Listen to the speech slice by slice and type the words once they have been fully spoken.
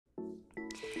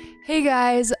Hey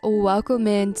guys, welcome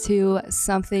into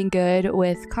Something Good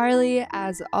with Carly.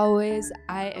 As always,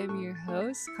 I am your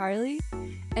host, Carly,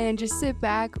 and just sit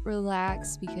back,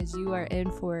 relax, because you are in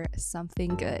for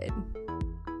something good.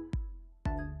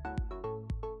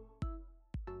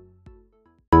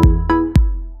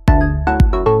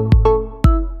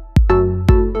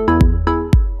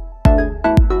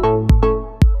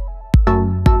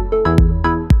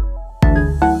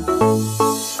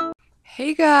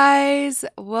 Hey guys,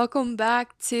 welcome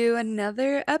back to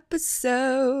another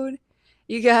episode.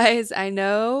 You guys, I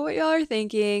know what y'all are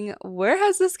thinking, where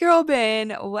has this girl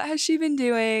been? What has she been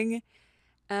doing?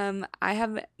 I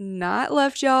have not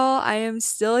left y'all. I am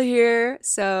still here,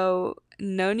 so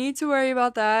no need to worry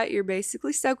about that. You're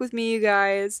basically stuck with me, you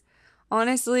guys.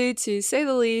 Honestly, to say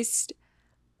the least,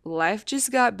 life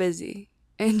just got busy.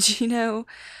 And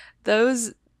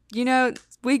those, you know,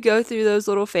 we go through those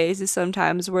little phases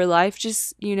sometimes where life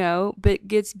just,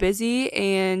 gets busy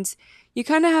and you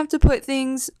kind of have to put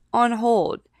things on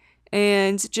hold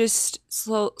and just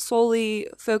solely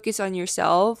focus on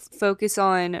yourself, focus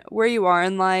on where you are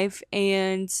in life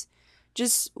and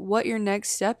just what your next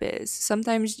step is.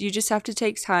 Sometimes you just have to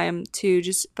take time to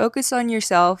just focus on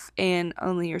yourself and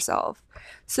only yourself.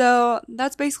 So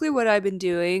that's basically what I've been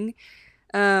doing.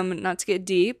 Not to get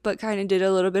deep, but kind of did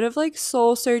a little bit of like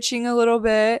soul searching a little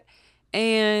bit.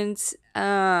 And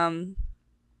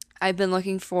I've been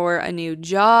looking for a new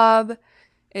job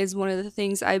is one of the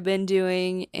things I've been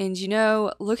doing. And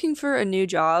looking for a new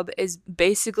job is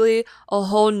basically a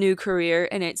whole new career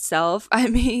in itself. I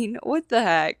mean, what the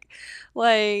heck?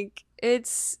 Like,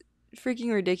 it's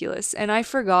freaking ridiculous. And I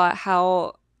forgot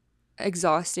how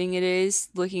exhausting it is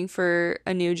looking for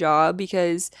a new job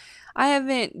because I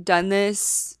haven't done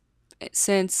this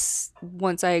since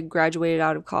once I graduated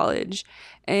out of college.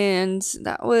 And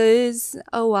that was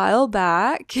a while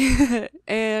back.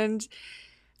 And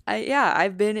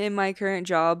I've been in my current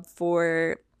job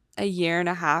for a year and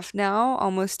a half now,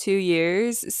 almost 2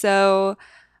 years. So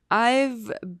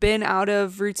I've been out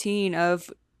of routine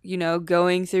of,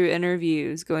 going through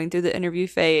interviews, going through the interview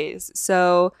phase.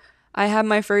 So I had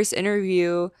my first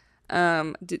interview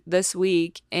this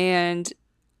week and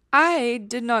I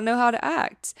did not know how to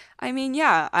act. I mean,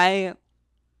 yeah, I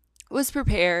was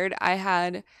prepared. I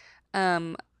had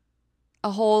um,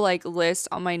 a whole like list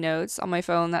on my notes on my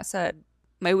phone that said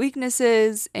my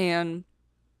weaknesses and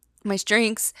my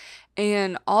strengths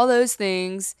and all those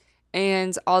things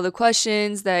and all the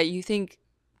questions that you think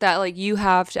that like you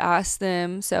have to ask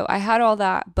them. So I had all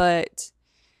that, but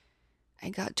I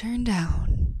got turned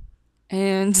down.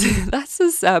 And that's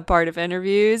the sad part of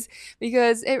interviews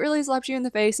because it really slaps you in the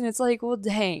face and it's like, well,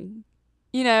 dang,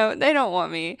 they don't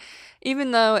want me.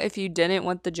 Even though if you didn't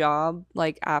want the job,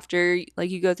 like after like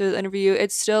you go through the interview,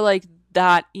 it's still like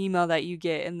that email that you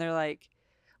get and they're like,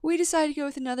 we decided to go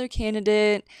with another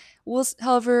candidate.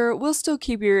 However, we'll still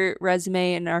keep your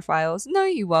resume in our files. No,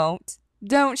 you won't.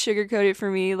 Don't sugarcoat it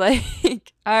for me.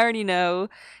 Like, I already know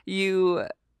you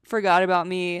forgot about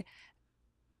me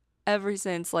ever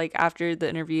since like after the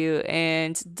interview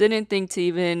and didn't think to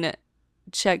even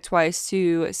check twice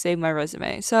to save my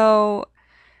resume. So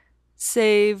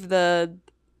save the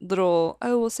little,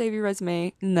 oh, we'll save your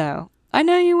resume. No, I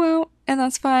know you won't, and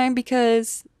that's fine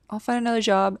because I'll find another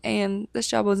job and this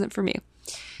job wasn't for me.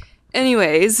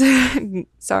 Anyways,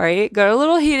 sorry, got a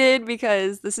little heated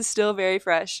because this is still very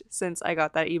fresh since I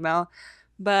got that email.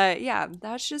 But yeah,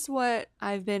 that's just what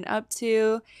I've been up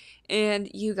to.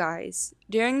 And you guys,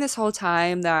 during this whole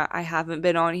time that I haven't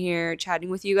been on here chatting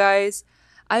with you guys,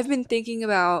 I've been thinking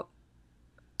about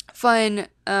fun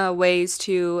ways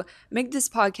to make this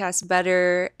podcast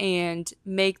better and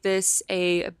make this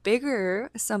a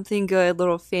bigger something good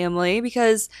little family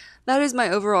because that is my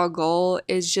overall goal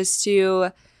is just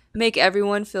to make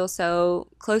everyone feel so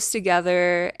close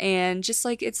together and just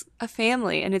like it's a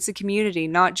family and it's a community,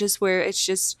 not just where it's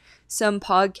just some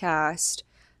podcast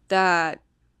that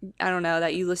I don't know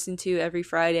that you listen to every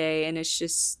Friday and it's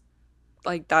just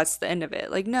like that's the end of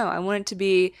it. Like no, I want it to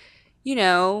be, you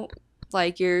know,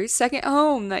 like your second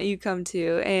home that you come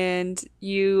to and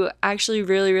you actually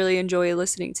really really enjoy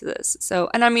listening to this. So,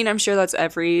 and I mean, I'm sure that's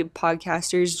every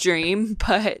podcaster's dream,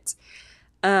 but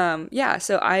yeah,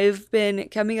 so I've been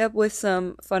coming up with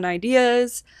some fun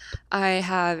ideas. I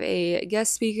have a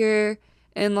guest speaker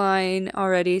in line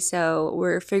already, so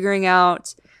we're figuring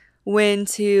out when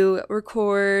to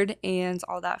record and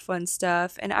all that fun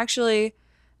stuff. And actually,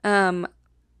 um,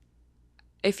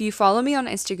 if you follow me on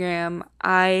Instagram,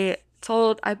 I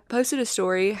posted a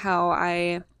story how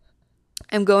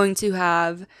I'm going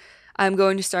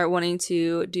to start wanting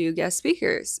to do guest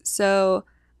speakers. So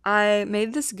I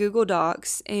made this Google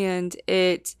Docs, and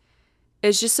it's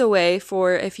just a way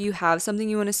for if you have something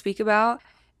you want to speak about,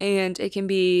 and it can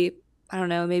be, I don't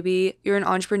know, maybe you're an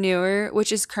entrepreneur,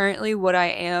 which is currently what I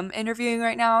am interviewing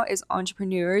right now is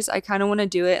entrepreneurs. I kind of want to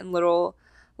do it in little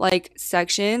like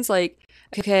sections, like,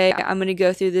 okay, I'm going to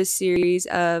go through this series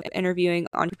of interviewing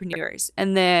entrepreneurs,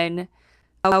 and then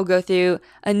I'll go through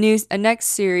a next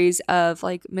series of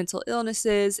like mental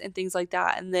illnesses and things like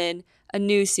that, and then a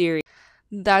new series.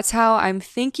 That's how I'm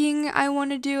thinking I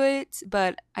want to do it,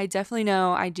 but I definitely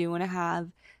know I do want to have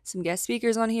some guest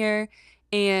speakers on here.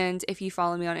 And if you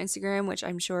follow me on Instagram, which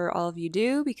I'm sure all of you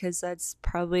do, because that's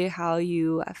probably how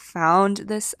you found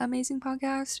this amazing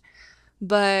podcast,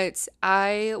 but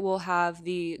I will have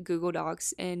the Google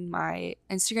Docs in my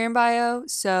Instagram bio.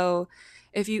 So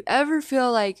if you ever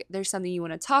feel like there's something you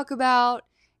want to talk about,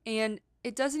 and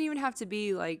it doesn't even have to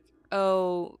be like,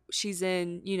 oh, she's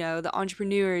in, the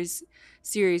entrepreneurs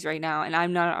series right now, and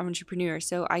I'm not an entrepreneur,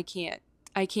 so I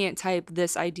can't type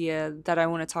this idea that I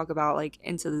want to talk about like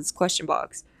into this question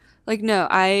box. Like, no,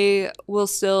 I will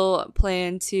still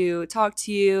plan to talk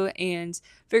to you and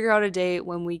figure out a date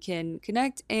when we can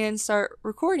connect and start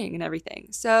recording and everything.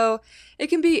 So it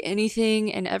can be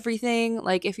anything and everything.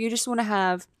 Like, if you just want to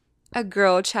have a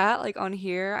girl chat, like on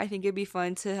here, I think it'd be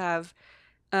fun to have,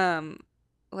 um,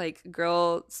 like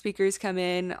girl speakers come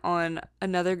in on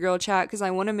another girl chat because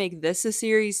I want to make this a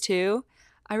series too.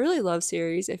 I really love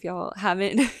series if y'all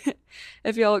haven't,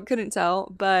 if y'all couldn't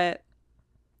tell, but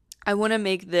I want to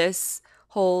make this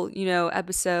whole,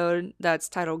 episode that's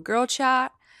titled Girl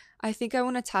Chat. I think I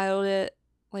want to title it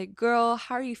like Girl,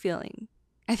 how are you feeling?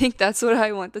 I think that's what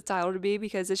I want the title to be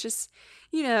because it's just,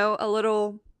 a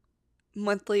little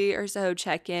monthly or so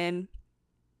check in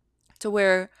to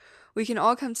where we can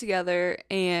all come together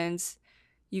and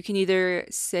you can either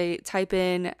say type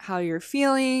in how you're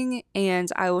feeling and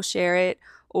I will share it,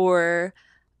 or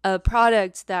a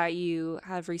product that you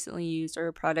have recently used, or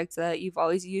a product that you've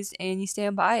always used and you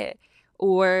stand by it,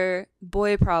 or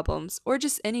boy problems, or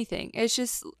just anything. It's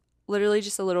just literally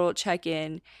just a little check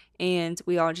in and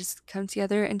we all just come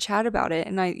together and chat about it.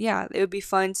 And yeah, it would be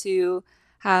fun to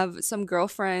have some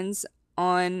girlfriends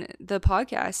on the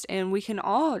podcast and we can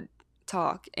all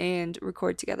talk and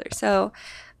record together. So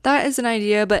that is an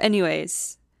idea. But,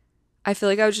 anyways, I feel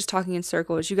like I was just talking in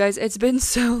circles. You guys, it's been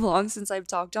so long since I've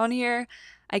talked on here.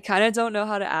 I kind of don't know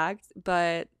how to act,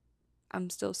 but I'm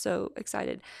still so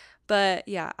excited. But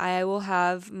yeah, I will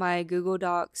have my Google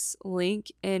Docs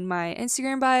link in my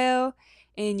Instagram bio,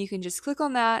 and you can just click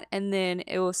on that, and then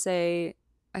it will say,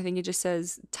 I think it just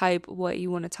says type what you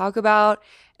want to talk about.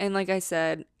 And like I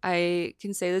said, I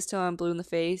can say this till I'm blue in the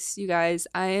face. You guys,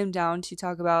 I am down to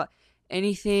talk about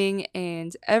anything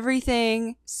and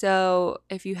everything. So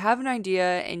if you have an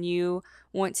idea and you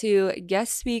want to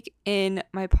guest speak in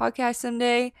my podcast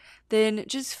someday, then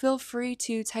just feel free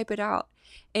to type it out.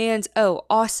 And oh,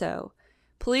 also,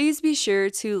 please be sure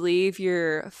to leave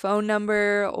your phone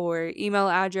number or email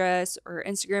address or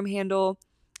Instagram handle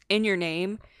in your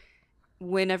name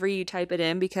whenever you type it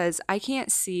in because I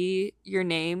can't see your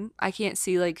name. I can't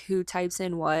see like who types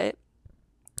in what.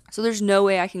 So there's no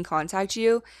way I can contact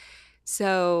you.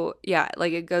 So, yeah,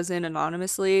 like it goes in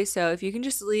anonymously. So, if you can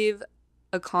just leave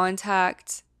a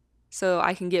contact so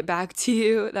I can get back to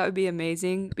you, that would be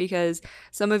amazing because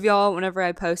some of y'all, whenever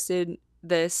I posted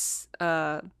this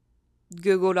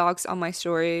Google Docs on my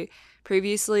story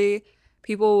previously,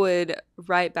 people would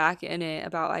write back in it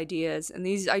about ideas, and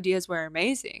these ideas were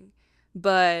amazing,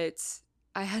 but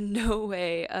I had no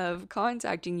way of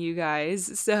contacting you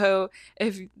guys. So,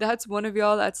 if that's one of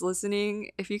y'all that's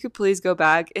listening, if you could please go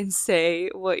back and say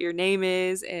what your name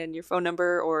is and your phone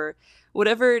number or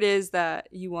whatever it is that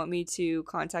you want me to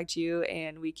contact you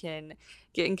and we can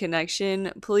get in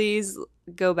connection, please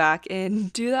go back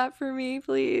and do that for me,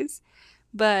 please.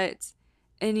 But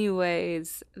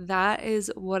anyways, that is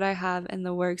what I have in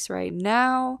the works right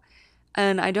now.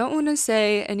 And I don't want to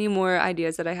say any more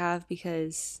ideas that I have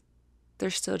because they're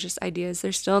still just ideas.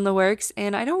 They're still in the works.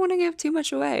 And I don't want to give too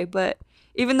much away. But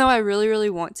even though I really,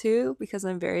 really want to because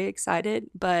I'm very excited,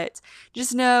 but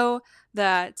just know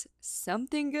that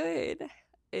something good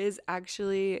is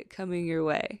actually coming your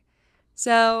way.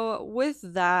 So, with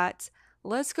that,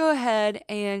 let's go ahead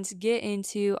and get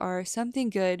into our something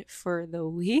good for the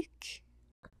week.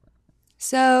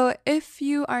 So, if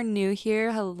you are new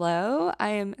here, hello. I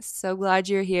am so glad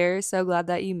you're here. So glad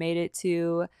that you made it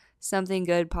to Something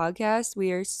Good podcast.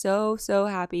 We are so, so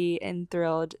happy and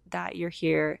thrilled that you're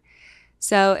here.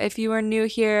 So, if you are new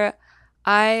here,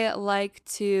 I like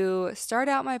to start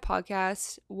out my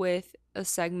podcast with a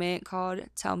segment called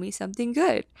Tell Me Something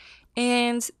Good.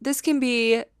 And this can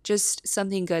be just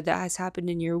something good that has happened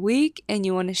in your week and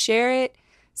you want to share it,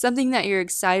 something that you're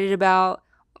excited about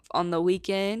on the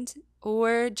weekend,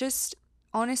 or just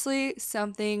honestly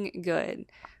something good.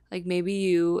 Like maybe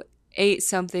you ate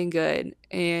something good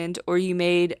and or you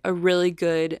made a really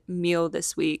good meal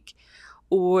this week,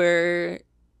 or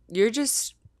you're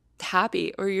just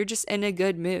happy or you're just in a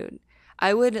good mood.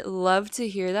 I would love to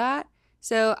hear that.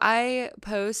 So I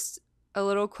post a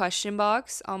little question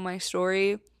box on my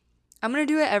story. I'm going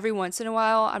to do it every once in a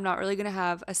while. I'm not really going to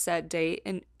have a set date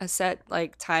and a set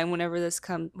like time whenever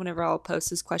I'll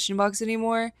post this question box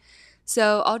anymore.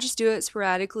 So I'll just do it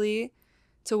sporadically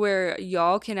to where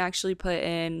y'all can actually put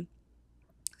in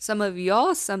some of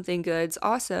y'all's something goods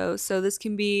also. So this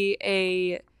can be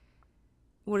a,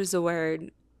 what is the word?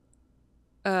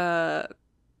 Uh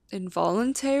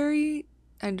Involuntary,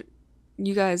 and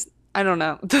you guys, I don't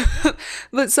know.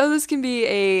 But so this can be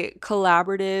a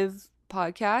collaborative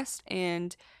podcast,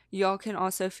 and y'all can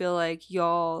also feel like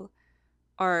y'all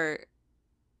are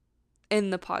in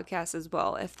the podcast as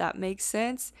well, if that makes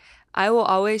sense. I will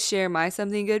always share my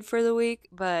something good for the week,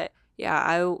 but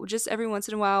yeah, just every once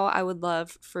in a while I would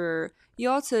love for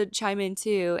y'all to chime in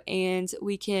too, and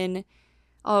we can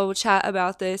I'll chat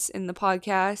about this in the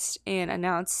podcast and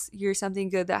announce here's something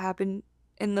good that happened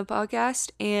in the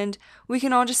podcast. And we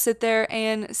can all just sit there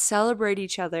and celebrate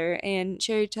each other and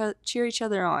cheer each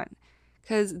other on.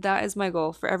 Because that is my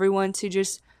goal, for everyone to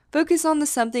just focus on the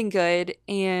something good.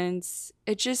 And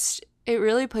it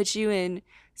really puts you in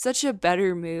such a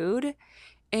better mood.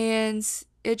 And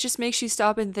it just makes you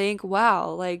stop and think,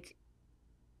 wow, like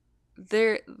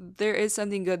there is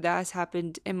something good that has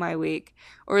happened in my week,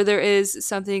 or there is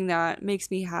something that makes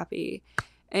me happy,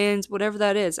 and whatever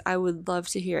that is, I would love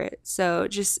to hear it. So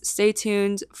just stay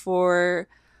tuned for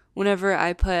whenever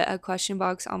I put a question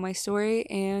box on my story,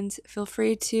 and feel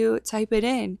free to type it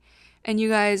in. And you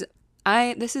guys,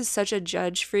 I this is such a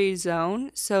judge free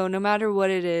zone, so no matter what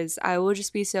it is, I will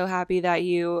just be so happy that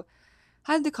you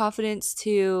had the confidence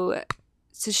to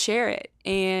share it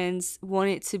and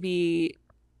want it to be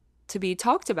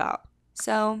talked about.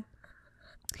 So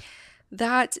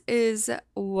that is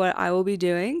what I will be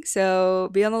doing. So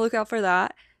be on the lookout for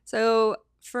that. So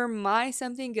for my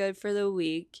something good for the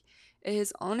week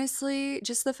is honestly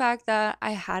just the fact that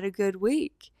I had a good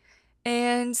week.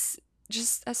 And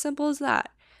just as simple as that.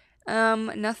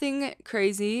 Nothing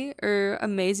crazy or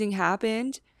amazing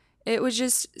happened. It was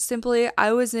just simply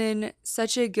I was in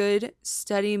such a good,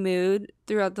 steady mood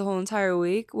throughout the whole entire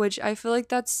week, which I feel like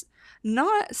that's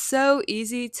not so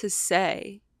easy to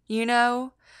say, you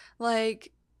know?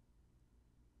 Like,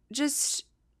 just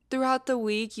throughout the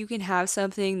week, you can have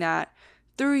something that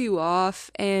threw you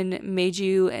off and made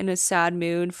you in a sad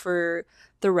mood for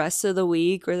the rest of the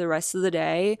week or the rest of the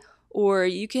day. Or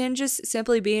you can just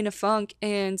simply be in a funk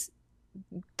and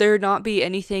there not be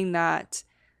anything that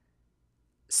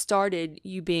started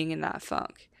you being in that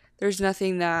funk. There's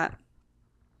nothing that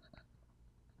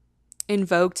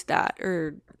invoked that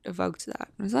or evoked that.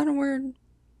 Is that a word?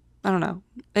 I don't know.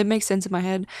 It makes sense in my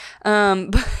head.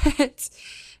 But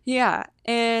yeah.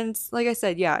 And like I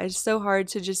said, yeah, it's so hard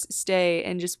to just stay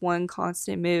in just one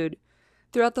constant mood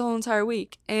throughout the whole entire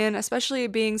week. And especially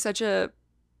being such a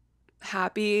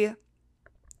happy,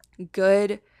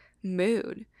 good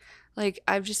mood. Like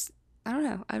I don't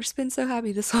know. I've just been so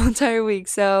happy this whole entire week.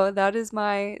 So that is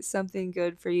my something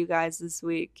good for you guys this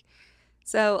week.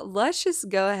 So let's just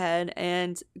go ahead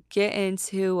and get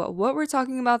into what we're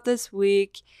talking about this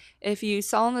week. If you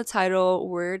saw in the title,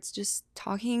 we're just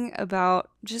talking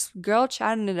about just girl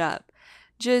chatting it up.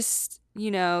 Just,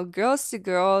 girls to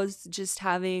girls, just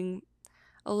having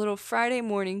a little Friday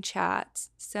morning chat.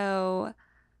 So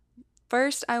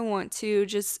first, I want to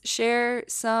just share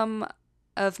some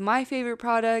of my favorite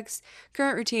products,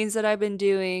 current routines that I've been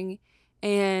doing,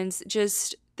 and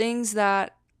just things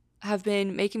that have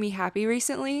been making me happy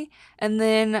recently. And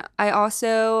then I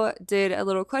also did a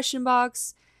little question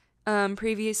box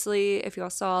previously, if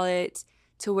y'all saw it,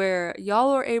 to where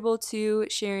y'all were able to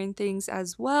sharing things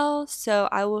as well. So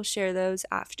I will share those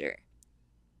after.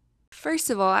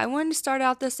 First of all, I wanted to start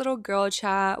out this little girl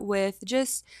chat with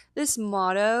just this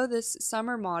motto, this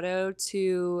summer motto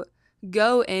to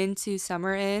go into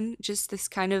summer in, just this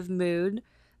kind of mood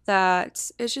that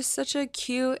is just such a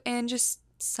cute and just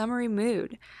summery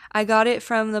mood. I got it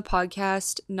from the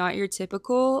podcast Not Your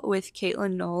Typical with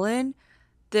Caitlin Nolan.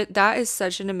 That is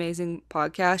such an amazing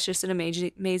podcast, just an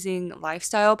amazing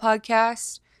lifestyle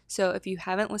podcast. So if you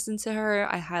haven't listened to her,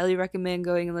 I highly recommend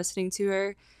going and listening to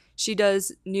her. She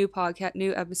does new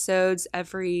episodes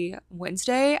every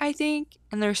Wednesday, I think,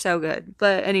 and they're so good.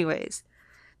 But anyways,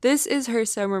 This is her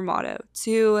summer motto: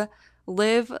 to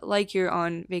live like you're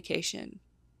on vacation.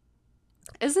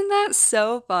 Isn't that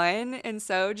so fun and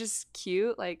so just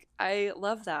cute? Like, I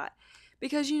love that.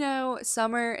 Because,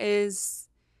 summer is,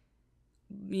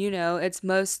 it's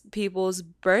most people's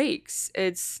breaks.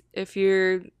 It's if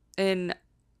you're in,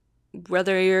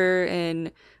 whether you're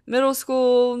in middle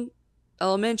school,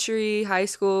 elementary, high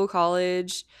school,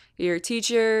 college, you're a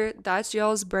teacher, that's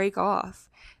y'all's break off.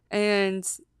 And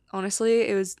honestly,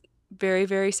 it was very,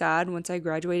 very sad once I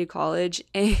graduated college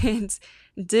and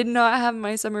did not have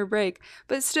my summer break.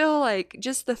 But still, like,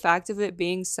 just the fact of it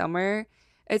being summer,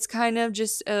 it's kind of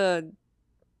just a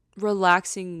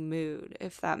relaxing mood,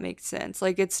 if that makes sense.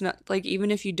 Like, it's not like,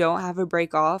 even if you don't have a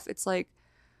break off, it's like,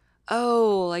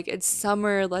 oh, like it's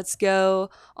summer, let's go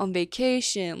on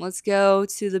vacation, let's go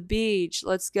to the beach,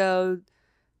 let's go,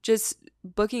 just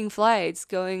booking flights,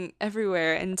 going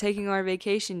everywhere and taking our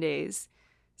vacation days.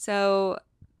 So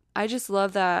I just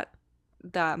love that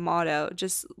motto,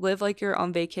 just live like you're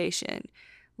on vacation.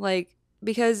 Like,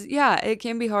 because yeah, it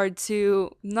can be hard to,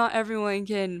 not everyone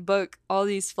can book all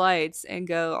these flights and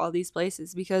go all these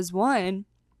places, because one,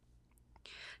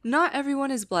 not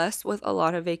everyone is blessed with a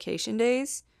lot of vacation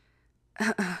days.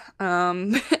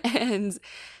 And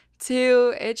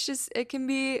two, it can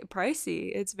be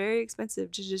pricey. It's very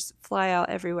expensive to just fly out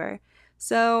everywhere.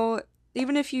 So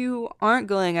even if you aren't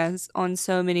going as on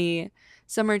so many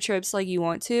summer trips like you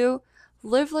want to,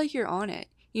 live like you're on it.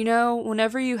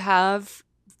 Whenever you have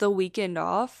the weekend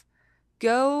off,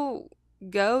 go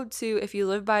go to, if you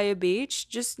live by a beach,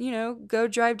 just, go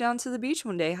drive down to the beach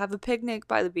one day, have a picnic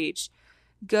by the beach.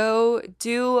 Go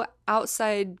do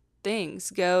outside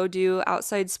things, go do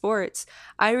outside sports.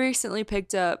 I recently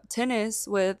picked up tennis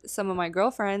with some of my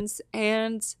girlfriends,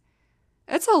 and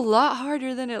it's a lot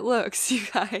harder than it looks, you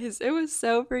guys. It was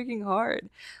so freaking hard.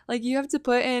 Like, you have to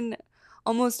put in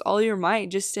almost all your might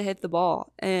just to hit the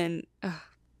ball. And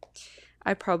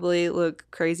I probably look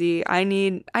crazy. I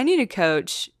need a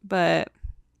coach, but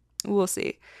we'll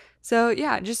see. So,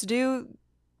 yeah, just do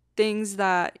things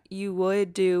that you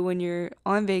would do when you're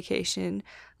on vacation.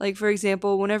 Like, for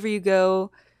example, whenever you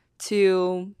go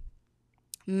to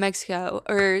Mexico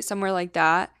or somewhere like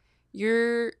that,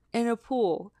 you're in a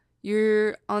pool,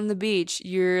 you're on the beach,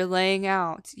 you're laying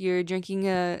out, you're drinking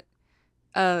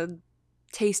a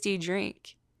tasty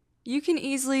drink. You can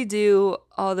easily do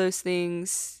all those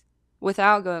things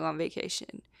without going on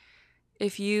vacation.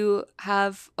 If you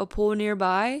have a pool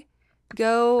nearby,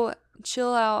 go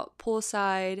chill out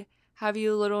poolside, have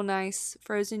you a little nice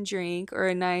frozen drink or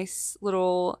a nice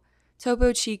little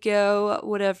Topo Chico,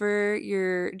 whatever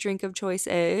your drink of choice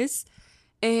is,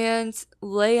 and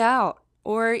lay out.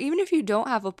 Or even if you don't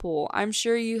have a pool, I'm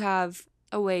sure you have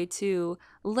a way to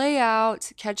lay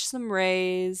out, catch some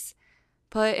rays,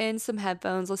 put in some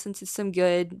headphones, listen to some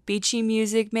good beachy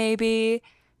music maybe.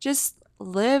 Just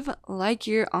live like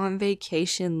you're on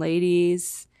vacation,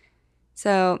 ladies.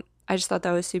 So I just thought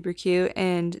that was super cute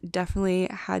and definitely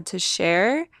had to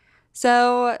share.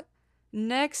 So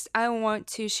next, I want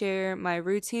to share my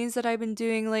routines that I've been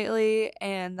doing lately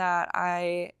and that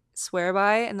I swear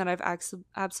by and that I've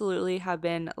absolutely have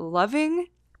been loving.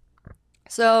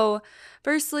 So,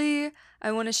 firstly,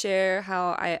 I want to share how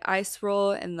I ice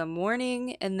roll in the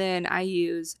morning and then I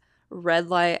use red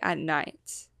light at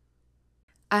night.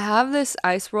 I have this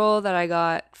ice roll that I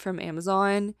got from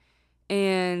Amazon,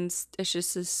 and it's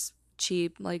just this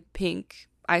cheap, like, pink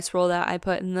ice roll that I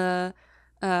put in the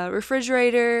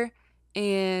refrigerator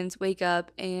and wake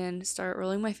up and start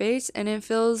rolling my face, and it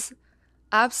feels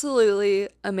absolutely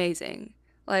amazing.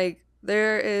 Like,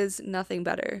 there is nothing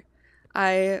better.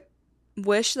 I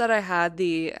wish that I had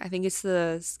I think it's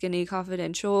the Skinny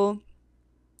Confidential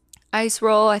ice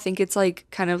roll. I think it's like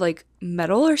kind of like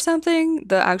metal or something.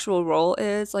 The actual roll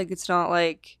is like, it's not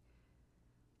like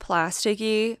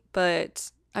plasticky,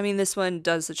 but I mean, this one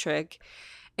does the trick.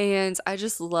 And I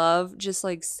just love just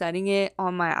like setting it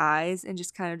on my eyes and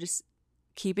just kind of just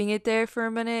keeping it there for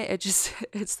a minute.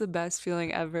 It's the best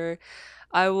feeling ever.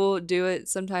 I will do it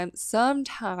sometimes.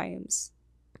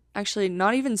 Actually,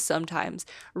 not even sometimes.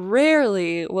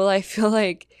 Rarely will I feel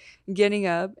like getting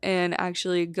up and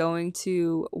actually going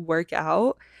to work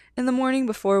out in the morning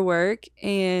before work,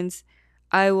 and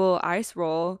I will ice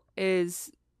roll is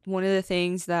one of the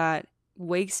things that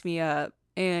wakes me up.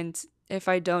 And if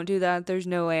I don't do that, there's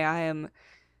no way I am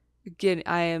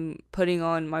putting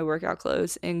on my workout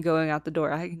clothes and going out the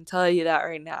door. I can tell you that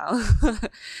right now.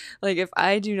 Like, if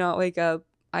I do not wake up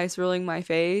ice rolling my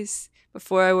face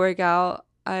before I work out,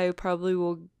 I probably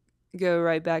will go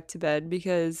right back to bed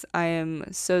because I am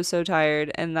so, so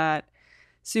tired, and that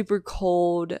super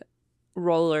cold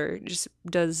roller just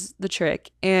does the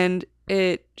trick, and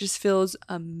it just feels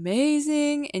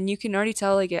amazing, and you can already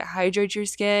tell like it hydrates your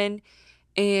skin,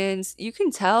 and you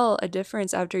can tell a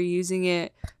difference after using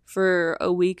it for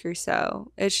a week or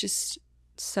so. It's just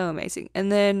so amazing.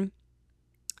 And then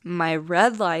my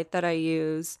red light that I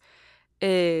use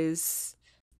is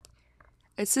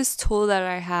it's this tool that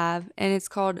I have, and it's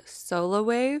called Solar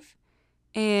Wave,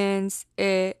 and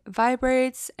it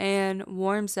vibrates and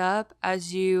warms up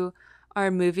as you are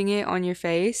moving it on your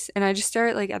face. And I just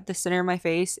start like at the center of my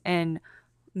face and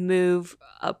move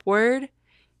upward.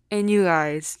 And you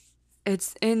guys,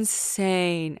 it's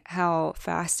insane how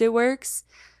fast it works.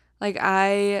 Like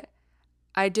I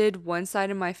did one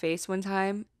side of my face one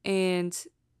time, and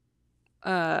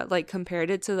like compared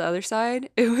it to the other side.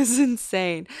 It was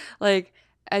insane. Like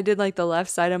I did like the left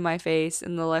side of my face,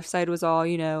 and the left side was all,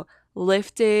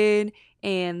 lifted,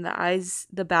 and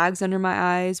the bags under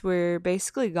my eyes were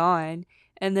basically gone.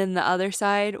 And then the other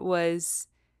side was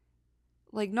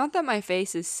like, not that my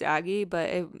face is saggy, but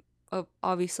it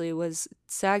obviously was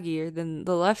saggier than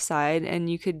the left side, and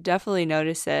you could definitely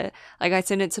notice it. Like I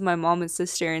sent it to my mom and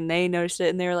sister, and they noticed it,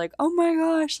 and they were like, "Oh my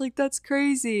gosh, like that's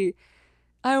crazy.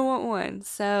 I want one."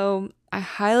 So I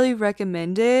highly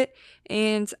recommend it.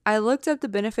 And I looked up the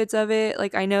benefits of it.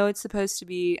 Like I know it's supposed to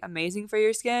be amazing for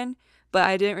your skin, but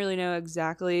I didn't really know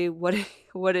exactly what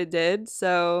it did.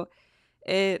 So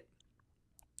it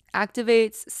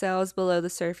activates cells below the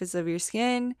surface of your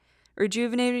skin,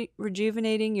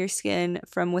 rejuvenating your skin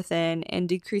from within and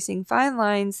decreasing fine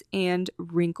lines and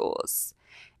wrinkles.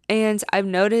 And I've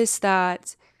noticed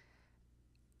that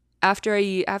after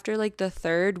like the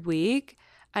third week,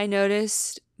 I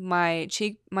noticed my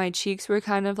cheeks were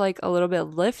kind of like a little bit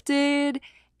lifted,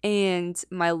 and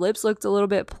my lips looked a little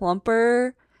bit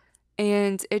plumper,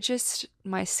 and it just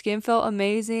my skin felt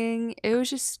amazing. It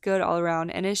was just good all around,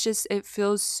 and it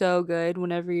feels so good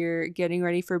whenever you're getting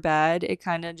ready for bed. It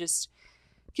kind of just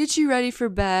gets you ready for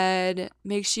bed,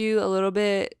 makes you a little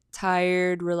bit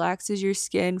tired, relaxes your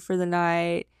skin for the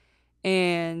night,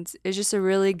 and it's just a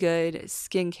really good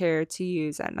skincare to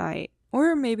use at night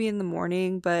or maybe in the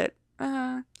morning. But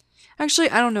actually,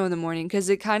 I don't know in the morning because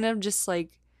it kind of just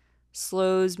like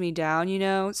slows me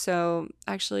down. So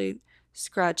actually,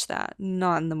 scratch that,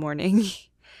 not in the morning.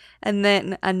 And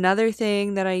then another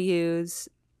thing that I use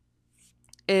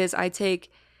is I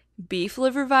take beef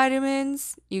liver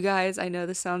vitamins. You guys, I know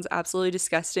this sounds absolutely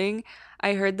disgusting.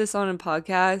 I heard this on a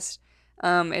podcast.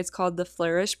 It's called the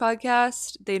Flourish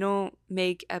podcast. They don't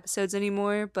make episodes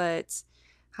anymore, but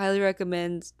highly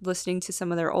recommend listening to some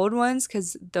of their old ones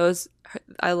because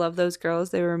I love those girls.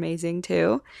 They were amazing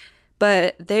too.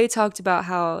 But they talked about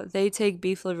how they take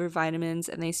beef liver vitamins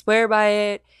and they swear by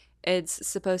it. It's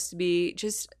supposed to be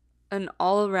just an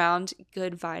all around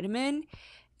good vitamin.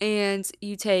 And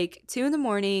you take two in the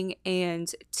morning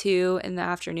and two in the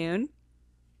afternoon.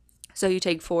 So you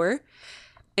take four.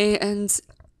 And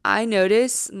I've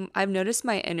noticed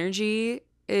my energy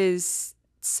is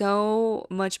so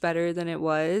much better than it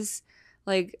was.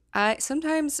 Like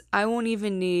sometimes I won't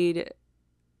even need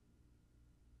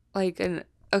like an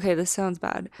okay, this sounds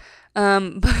bad.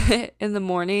 But in the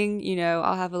morning,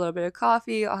 I'll have a little bit of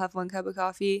coffee, I'll have one cup of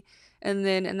coffee, and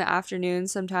then in the afternoon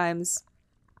sometimes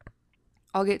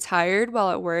I'll get tired while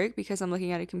at work because I'm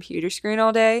looking at a computer screen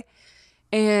all day,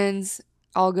 and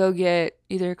I'll go get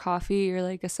either coffee or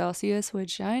like a Celsius,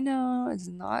 which I know is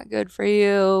not good for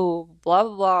you, blah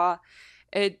blah blah.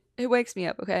 It wakes me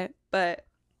up, okay? But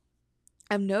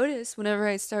I've noticed whenever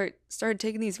I started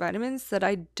taking these vitamins that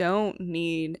I don't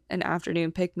need an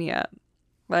afternoon pick me up.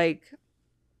 Like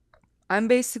I'm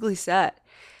basically set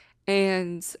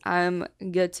and I'm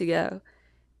good to go.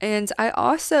 And I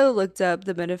also looked up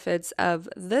the benefits of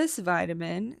this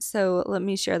vitamin, so let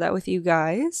me share that with you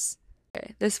guys.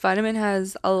 Okay, this vitamin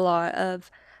has a lot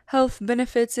of health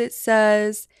benefits, it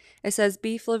says. It says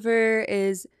beef liver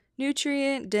is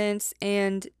nutrient dense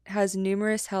and has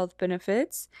numerous health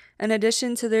benefits. In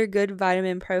addition to their good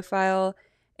vitamin profile,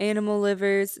 animal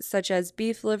livers, such as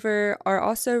beef liver, are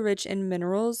also rich in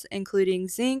minerals, including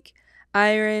zinc,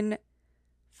 iron,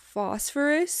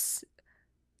 phosphorus,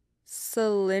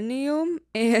 selenium,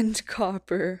 and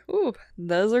copper. Ooh,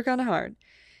 those are kind of hard.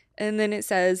 And then it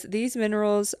says these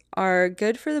minerals are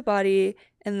good for the body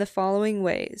in the following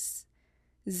ways.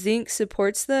 Zinc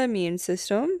supports the immune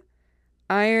system.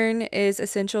 Iron is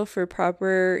essential for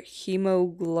proper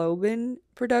hemoglobin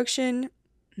production.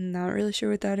 Not really sure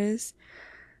what that is.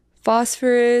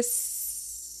 Phosphorus.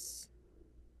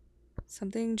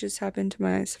 Something just happened to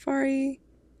my Safari.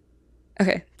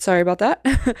 Okay, sorry about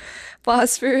that.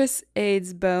 Phosphorus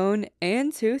aids bone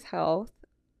and tooth health.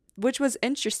 which was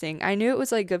interesting. I knew it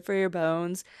was like good for your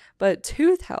bones, but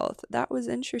tooth health, that was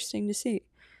interesting to see.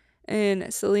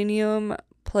 And selenium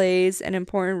plays an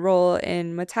important role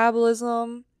in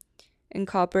metabolism, and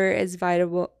copper is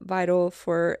vital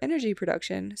for energy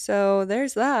production. So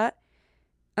there's that.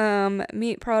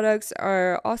 Meat products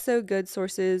are also good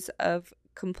sources of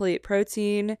complete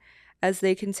protein as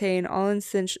they contain all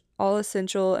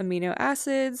essential amino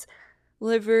acids.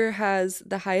 Liver has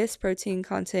the highest protein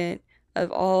content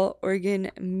of all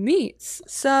organ meats.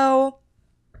 So,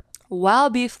 while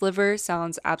beef liver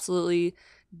sounds absolutely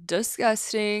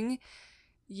disgusting,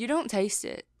 you don't taste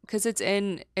it because it's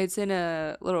in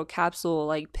a little capsule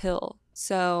like pill.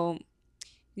 So,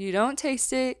 you don't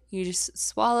taste it, you just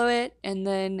swallow it, and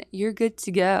then you're good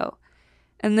to go.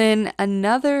 And then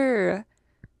another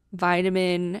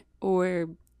vitamin or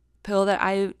pill that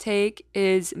I take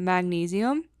is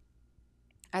magnesium.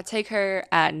 I take her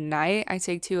at night. I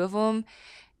take two of them.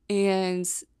 And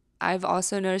I've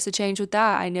also noticed a change with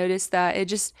that. I noticed that it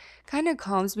just kind of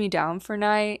calms me down for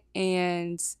night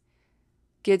and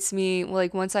gets me,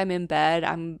 like, once I'm in bed,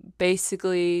 I'm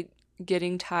basically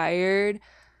getting tired.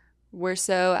 Where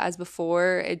so as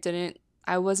before,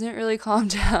 I wasn't really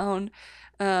calmed down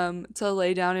to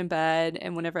lay down in bed.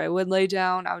 And whenever I would lay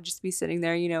down, I would just be sitting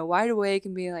there, wide awake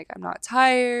and being like, I'm not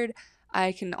tired.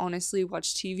 I can honestly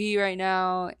watch TV right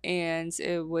now. And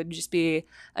it would just be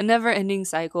a never ending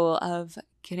cycle of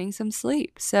getting some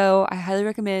sleep. So I highly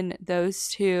recommend those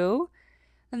two.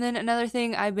 And then another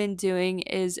thing I've been doing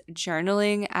is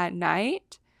journaling at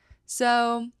night.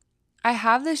 So I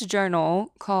have this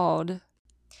journal called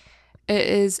it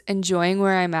is enjoying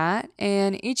where I'm at,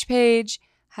 and each page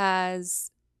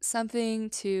has something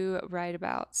to write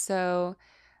about. So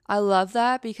I love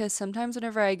that because sometimes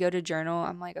whenever I go to journal,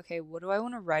 I'm like, okay, what do I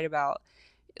want to write about?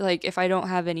 Like, if I don't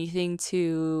have anything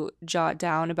to jot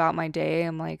down about my day,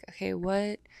 I'm like, okay,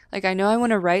 what? Like, I know I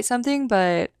want to write something,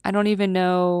 but I don't even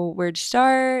know where to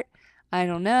start. I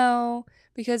don't know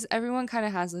because everyone kind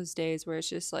of has those days where it's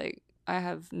just like, I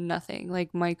have nothing.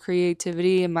 Like, my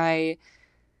creativity and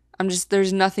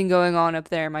there's nothing going on up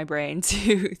there in my brain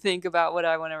to think about what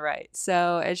I want to write.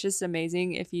 So it's just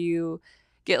amazing if you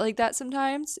get like that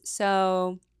sometimes.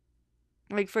 So,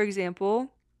 like, for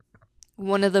example,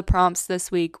 one of the prompts this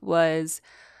week was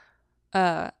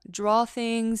draw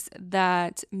things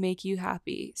that make you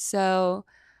happy. So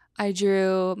I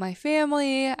drew my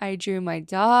family, I drew my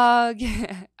dog,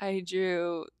 I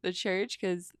drew the church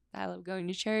because I love going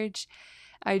to church.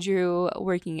 I drew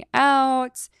working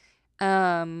out.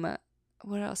 Um,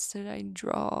 what else did I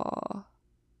draw?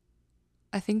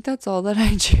 I think that's all that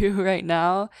I drew right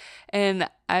now. And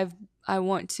I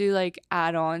want to like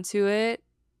add on to it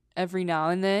every now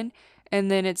and then.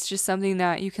 And then it's just something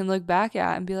that you can look back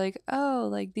at and be like, oh,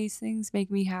 like these things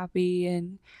make me happy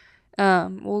and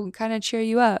will kind of cheer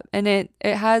you up. And it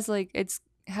has like it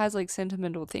has like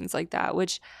sentimental things like that,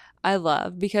 which I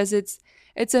love because it's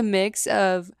a mix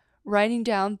of writing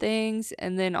down things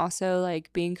and then also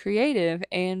like being creative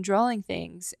and drawing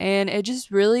things. And it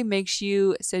just really makes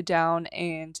you sit down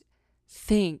and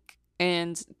think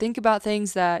about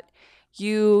things that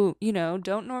you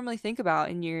don't normally think about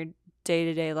in your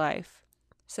day-to-day life.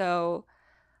 So,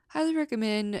 highly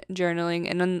recommend journaling.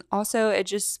 And then also it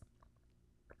just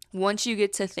once you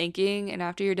get to thinking and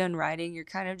after you're done writing, you're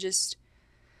kind of just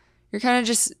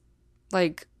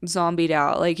like zombied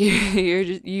out. Like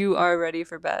you are ready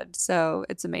for bed. So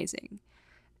it's amazing.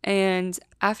 And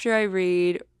after I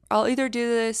read, I'll either do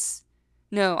this.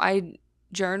 No, I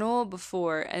journal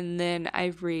before and then I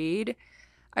read.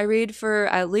 I read for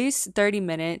at least 30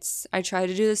 minutes. I try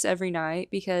to do this every night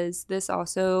because this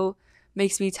also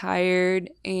makes me tired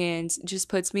and just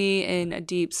puts me in a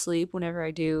deep sleep whenever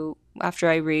I do after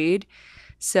I read.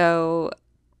 So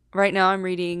right now I'm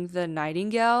reading The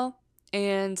Nightingale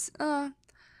and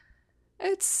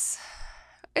it's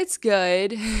it's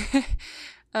good.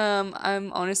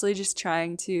 I'm honestly just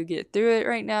trying to get through it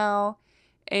right now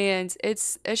and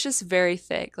it's just very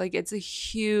thick. Like it's a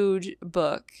huge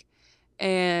book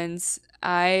and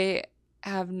I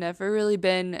have never really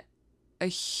been a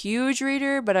huge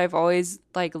reader, but I've always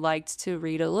like liked to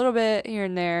read a little bit here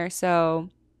and there. So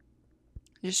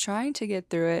just trying to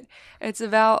get through it. It's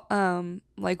about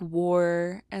like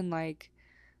war and like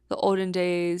the olden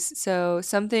days. So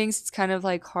some things it's kind of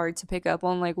like hard to pick up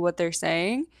on like what they're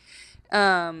saying.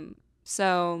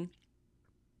 So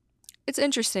it's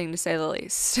interesting to say the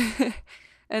least.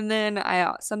 And then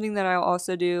I something that I'll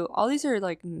also do. All these are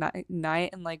like night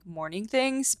and like morning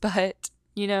things, but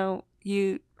you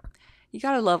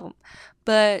gotta love them.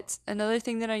 But another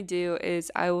thing that I do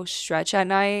is I will stretch at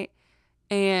night,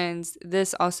 and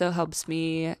this also helps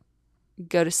me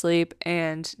go to sleep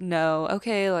and know,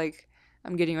 okay, like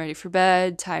I'm getting ready for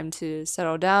bed, time to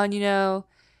settle down,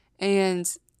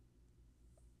 And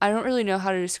I don't really know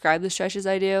how to describe the stretches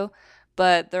I do,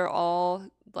 but they're all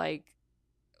like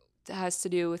has to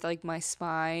do with like my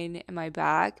spine and my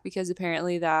back because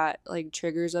apparently that like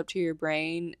triggers up to your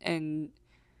brain and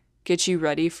gets you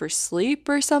ready for sleep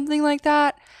or something like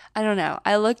that. I don't know.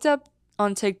 I looked up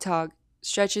on TikTok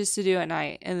stretches to do at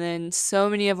night and then so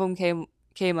many of them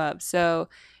came up. So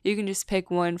you can just pick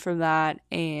one from that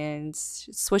and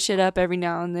switch it up every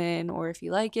now and then, or if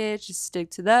you like it, just stick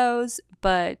to those.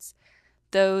 But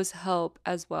those help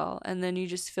as well. And then you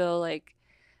just feel like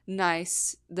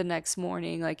nice the next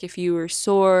morning. Like if you were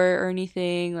sore or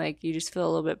anything, like you just feel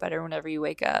a little bit better whenever you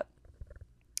wake up.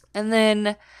 And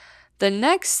then the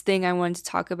next thing I wanted to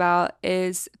talk about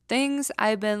is things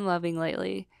I've been loving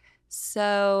lately.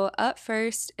 So, up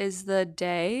first is the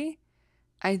day.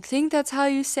 I think that's how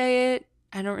you say it.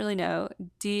 I don't really know.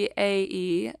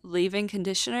 DAE, leave-in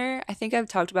conditioner. I think I've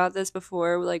talked about this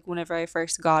before, like whenever I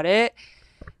first got it.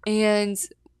 And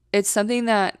it's something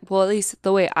that, well, at least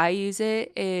the way I use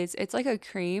it is it's like a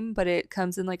cream, but it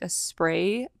comes in like a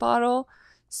spray bottle.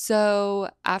 So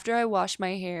after I wash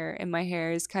my hair and my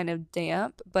hair is kind of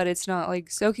damp, but it's not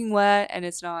like soaking wet and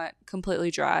it's not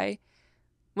completely dry,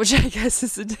 which I guess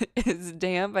is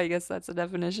damp. I guess that's the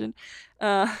definition.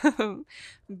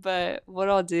 But what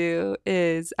I'll do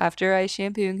is after I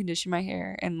shampoo and condition my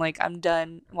hair and like I'm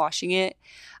done washing it,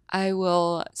 I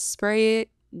will spray it,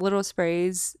 little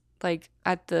sprays like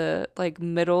at the like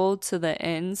middle to the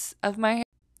ends of my hair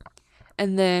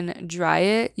and then dry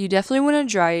it. You definitely want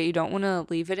to dry it. You don't want to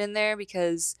leave it in there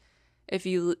because if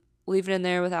you leave it in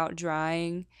there without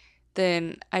drying,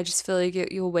 then I just feel like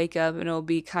you'll wake up and it'll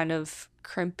be kind of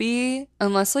crimpy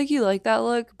unless like you like that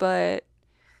look, but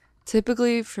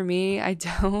typically for me, I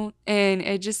don't. And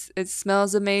it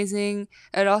smells amazing.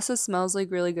 It also smells like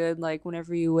really good like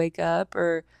whenever you wake up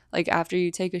or like after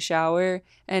you take a shower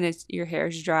and it's your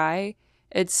hair's dry.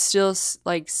 It still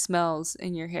like smells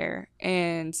in your hair.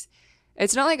 And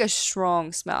it's not like a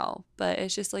strong smell, but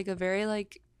it's just like a very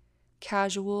like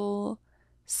casual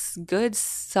good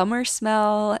summer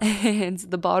smell and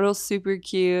the bottle's super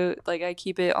cute. Like I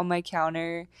keep it on my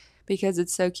counter because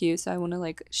it's so cute, so I want to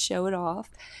like show it off.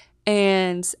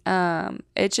 And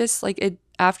it just like it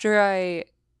after I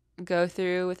go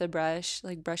through with a brush,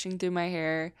 like brushing through my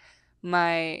hair,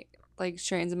 my like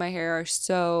strands of my hair are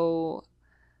so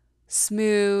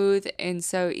smooth and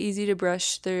so easy to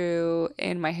brush through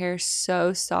and my hair's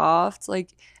so soft. Like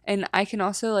and I can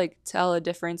also like tell a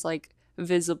difference like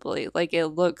visibly. Like it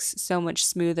looks so much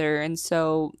smoother and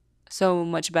so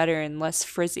much better and less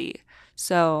frizzy.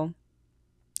 So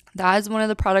that is one of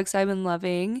the products I've been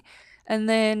loving. And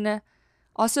then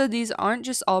also, these aren't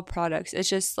just all products, it's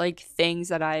just like things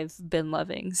that I've been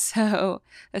loving. So,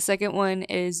 the second one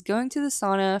is going to the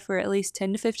sauna for at least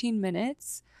 10 to 15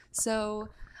 minutes. So,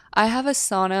 I have a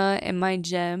sauna in my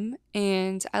gym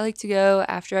and I like to go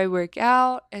after I work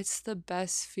out. It's the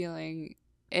best feeling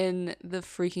in the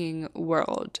freaking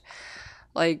world.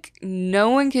 Like no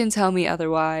one can tell me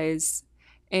otherwise.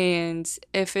 And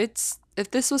if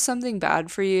this was something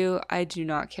bad for you, I do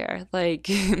not care. Like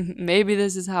maybe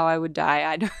this is how I would die.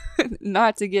 I don't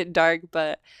not to get dark,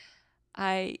 but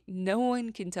I no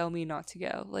one can tell me not to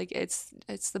go. Like it's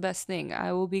the best thing.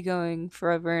 I will be going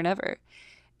forever and ever.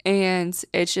 And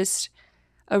it's just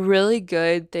a really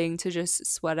good thing to just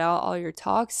sweat out all your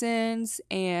toxins.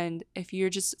 And if you're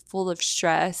just full of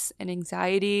stress and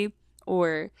anxiety,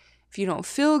 or if you don't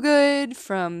feel good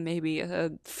from maybe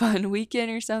a fun weekend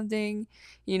or something,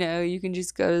 you can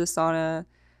just go to the sauna,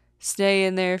 stay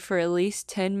in there for at least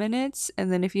 10 minutes.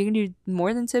 And then if you can do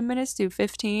more than 10 minutes, do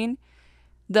 15.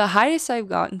 The highest I've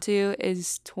gotten to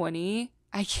is 20.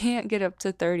 I can't get up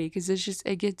to 30 because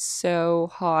it gets so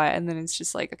hot. And then it's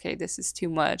just like, okay, this is too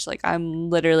much. Like, I'm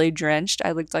literally drenched.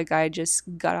 I looked like I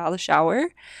just got out of the shower.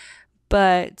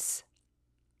 But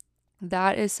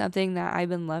that is something that I've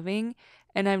been loving.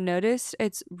 And I've noticed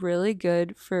it's really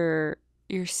good for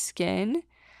your skin.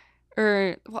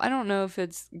 Or, well, I don't know if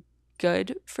it's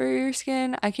good for your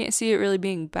skin. I can't see it really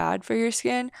being bad for your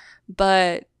skin,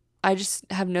 but I just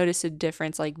have noticed a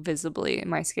difference like visibly in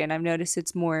my skin. I've noticed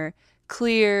it's more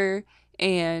clear,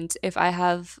 and if I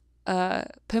have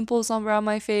pimples on around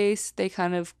my face, they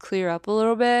kind of clear up a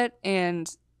little bit,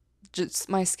 and just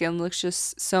my skin looks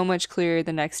just so much clearer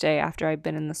the next day after I've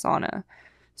been in the sauna.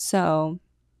 So,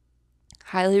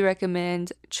 highly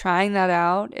recommend trying that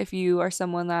out if you are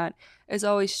someone that is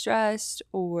always stressed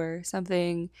or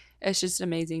something. It's just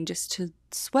amazing just to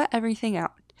sweat everything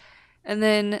out. And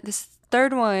then this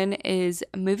third one is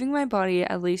moving my body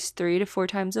at least 3 to 4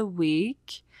 times a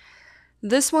week.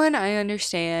 This one I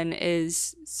understand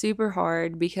is super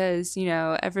hard because,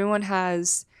 everyone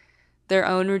has their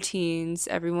own routines,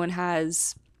 everyone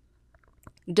has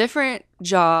different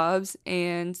jobs,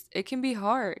 and it can be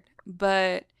hard.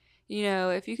 But,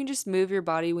 if you can just move your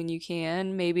body when you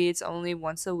can, maybe it's only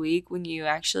once a week when you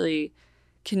actually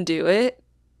can do it.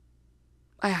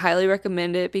 I highly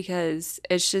recommend it because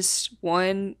it's just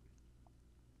one,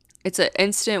 it's an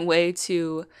instant way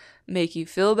to make you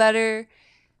feel better,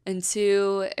 and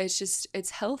two,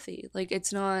 it's healthy. Like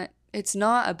it's not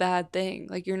a bad thing.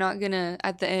 Like you're not gonna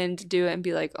at the end do it and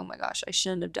be like, oh my gosh, I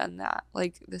shouldn't have done that.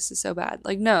 Like this is so bad.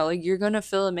 Like no, like you're gonna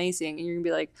feel amazing and you're gonna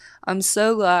be like, I'm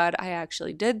so glad I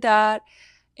actually did that.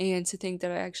 And to think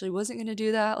that I actually wasn't gonna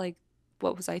do that, like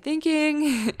what was I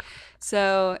thinking?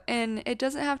 So, and it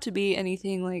doesn't have to be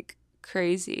anything like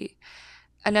crazy.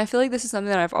 And I feel like this is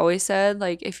something that I've always said,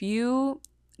 like if you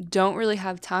don't really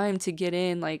have time to get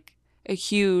in like a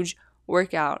huge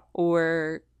workout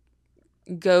or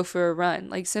go for a run,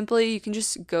 like simply you can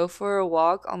just go for a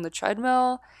walk on the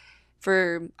treadmill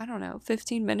for, I don't know,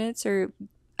 15 minutes, or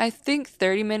I think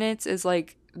 30 minutes is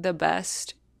like the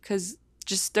best, cuz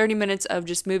just 30 minutes of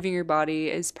just moving your body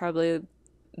is probably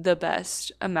the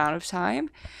best amount of time.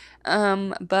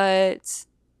 But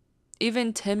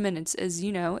even 10 minutes is,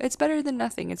 it's better than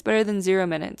nothing. It's better than 0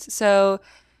 minutes. So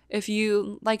if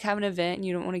you like have an event and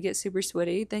you don't want to get super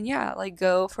sweaty, then yeah, like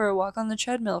go for a walk on the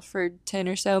treadmill for 10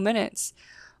 or so minutes.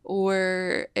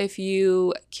 Or if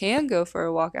you can go for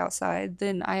a walk outside,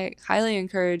 then I highly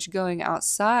encourage going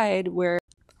outside where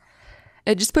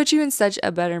it just puts you in such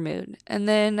a better mood. And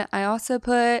then I also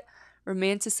put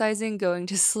romanticizing going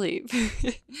to sleep.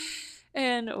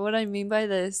 And what I mean by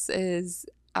this is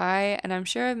and I'm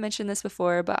sure I've mentioned this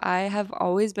before, but I have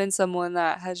always been someone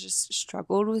that has just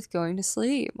struggled with going to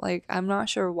sleep. Like, I'm not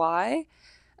sure why.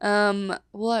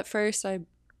 Well, at first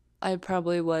I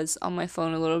probably was on my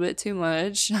phone a little bit too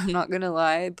much. I'm not gonna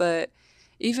lie, but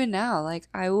even now, like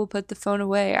I will put the phone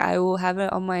away. I will have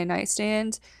it on my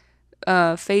nightstand,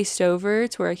 faced over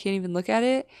to where I can't even look at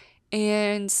it.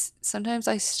 And sometimes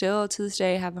I still, to this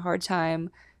day, have a hard time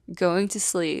going to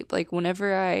sleep. Like,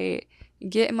 whenever I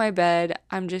get in my bed,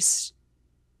 it's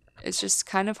just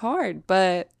kind of hard.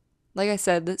 But like I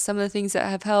said, some of the things that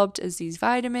have helped is these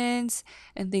vitamins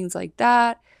and things like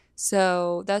that.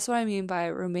 So that's what I mean by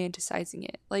romanticizing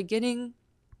it. Like, getting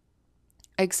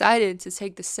excited to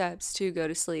take the steps to go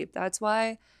to sleep. That's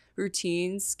why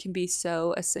routines can be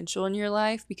so essential in your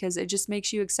life, because it just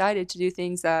makes you excited to do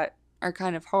things that are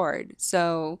kind of hard.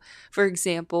 So, for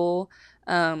example,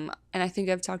 and I think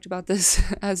I've talked about this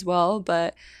as well,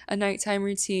 but a nighttime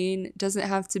routine doesn't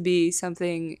have to be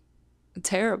something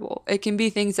terrible. It can be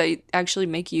things that actually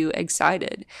make you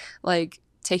excited, like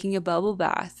taking a bubble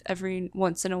bath every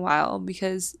once in a while,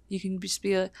 because you can just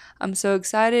be I'm so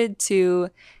excited to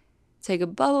take a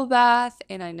bubble bath,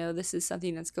 and I know this is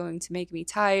something that's going to make me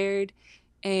tired,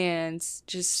 and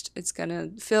just it's gonna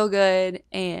feel good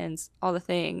and all the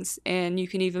things. And you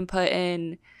can even put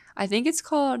in, I think it's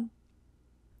called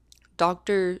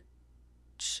Dr.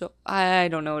 I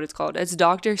don't know what it's called. It's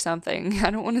Doctor something. I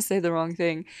don't want to say the wrong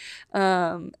thing.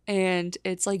 And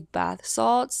it's like bath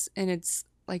salts, and it's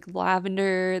like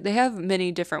lavender. They have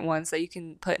many different ones that you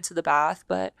can put into the bath,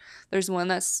 but there's one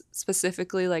that's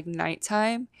specifically like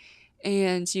nighttime,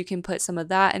 and you can put some of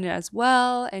that in it as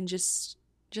well, and just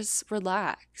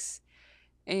relax.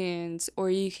 And or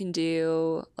you can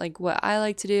do, like what I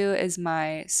like to do is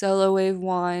my solo wave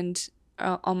wand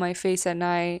on my face at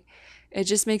night. It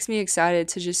just makes me excited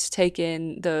to just take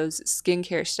in those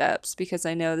skincare steps, because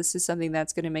I know this is something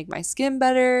that's going to make my skin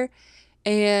better,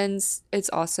 and it's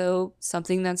also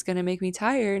something that's going to make me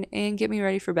tired and get me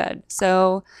ready for bed.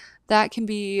 So that can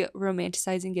be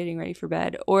romanticizing getting ready for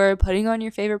bed, or putting on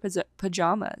your favorite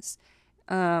pajamas.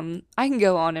 I can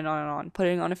go on and on and on.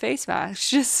 Putting on a face mask,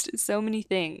 just so many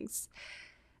things.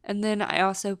 And then I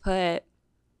also put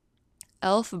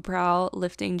e.l.f. brow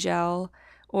lifting gel,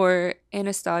 or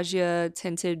Anastasia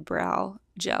tinted brow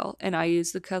gel, and I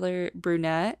use the color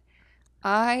brunette.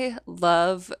 I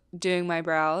love doing my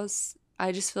brows.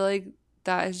 I just feel like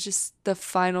that is just the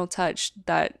final touch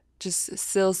that just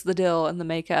seals the deal in the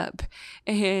makeup.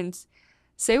 And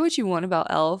say what you want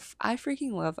about e.l.f., I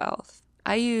freaking love e.l.f.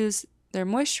 I use their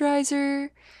moisturizer,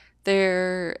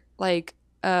 their like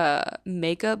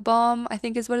makeup balm, I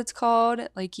think is what it's called.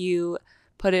 Like, you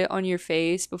put it on your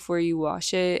face before you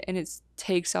wash it, and it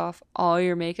takes off all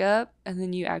your makeup, and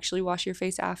then you actually wash your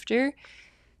face after.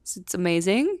 So it's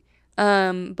amazing.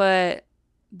 But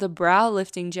the brow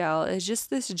lifting gel is just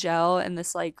this gel in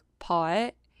this like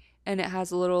pot, and it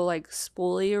has a little like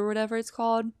spoolie or whatever it's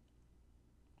called.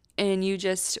 And you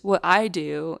just, what I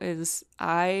do is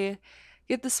I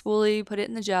get the spoolie, put it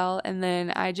in the gel, and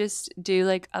then I just do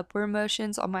like upward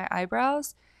motions on my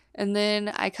eyebrows. And then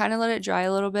I kind of let it dry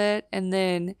a little bit. And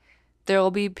then there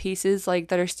will be pieces like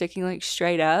that are sticking like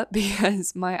straight up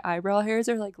because my eyebrow hairs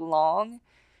are like long.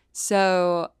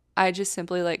 So I just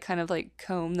simply like kind of like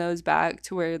comb those back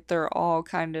to where they're all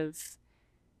kind of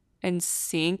in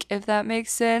sync, if that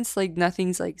makes sense. Like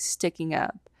nothing's like sticking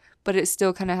up, but it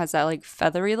still kind of has that like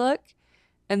feathery look.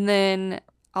 And then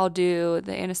I'll do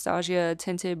the Anastasia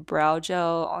tinted brow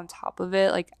gel on top of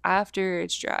it, like after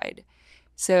it's dried.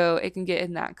 So it can get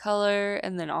in that color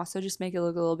and then also just make it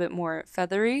look a little bit more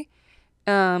feathery.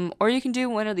 Or you can do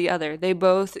one or the other. They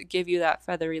both give you that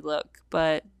feathery look,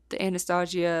 but the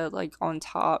Anastasia, like on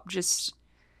top, just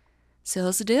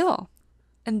seals the deal.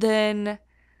 And then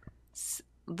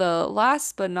the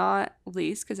last but not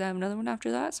least, because I have another one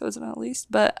after that, so it's not least,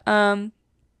 but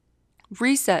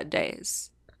reset days.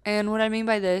 And what I mean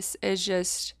by this is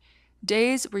just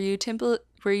days where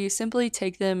you simply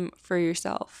take them for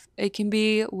yourself. It can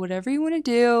be whatever you want to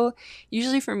do.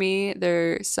 Usually for me,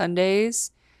 they're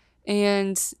Sundays,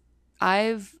 and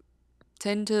I've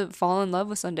tend to fall in love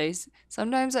with Sundays.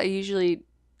 Sometimes I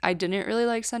didn't really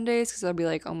like Sundays because I'd be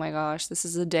like, oh my gosh, this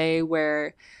is a day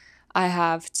where I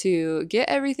have to get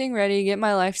everything ready, get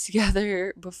my life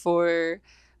together before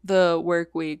the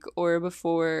work week or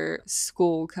before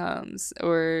school comes,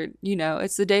 or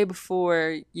it's the day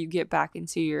before you get back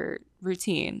into your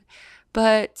routine.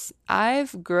 But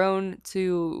I've grown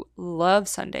to love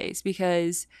Sundays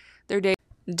because they're days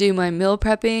to do my meal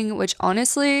prepping, which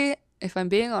honestly, if I'm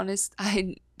being honest,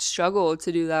 I struggle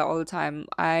to do that all the time.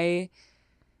 I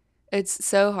It's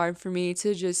so hard for me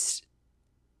to just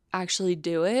actually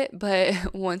do it,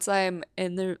 but once I'm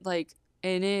in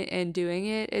it and doing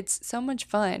it, it's so much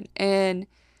fun. And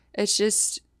it's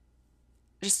just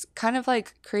kind of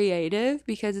like creative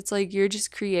because it's like you're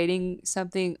just creating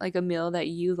something like a meal that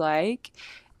you like,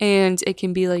 and it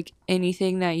can be like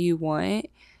anything that you want.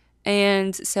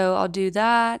 And so I'll do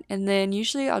that, and then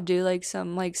usually I'll do like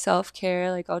some like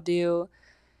self-care, like I'll do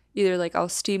either like I'll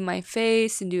steam my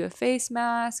face and do a face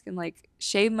mask and like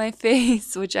shave my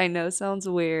face, which I know sounds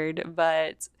weird,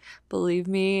 but believe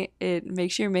me, it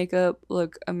makes your makeup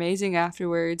look amazing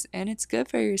afterwards and it's good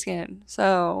for your skin.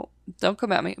 So don't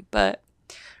come at me, but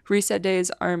reset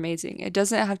days are amazing. It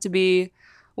doesn't have to be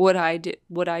what I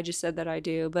just said that I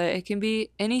do, but it can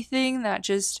be anything that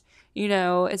just,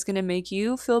 is going to make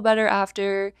you feel better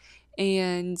after,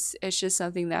 and it's just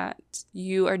something that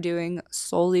you are doing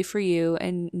solely for you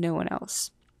and no one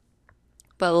else.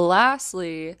 But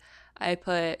lastly, I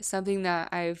put something that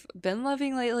I've been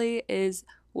loving lately is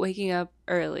waking up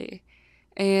early.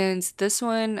 And this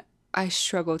one I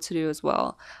struggle to do as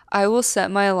well. I will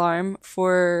set my alarm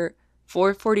for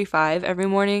 4:45 every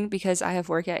morning because I have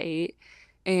work at 8.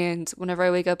 And whenever I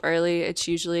wake up early, it's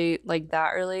usually like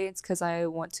that early. It's because I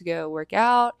want to go work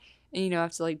out and, I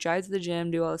have to like drive to the gym,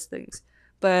 do all those things.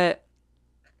 But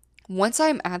once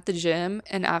I'm at the gym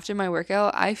and after my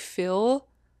workout, I feel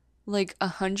like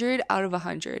 100 out of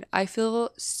 100. I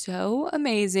feel so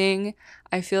amazing.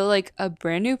 I feel like a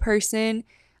brand new person.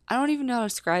 I don't even know how to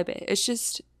describe it. It's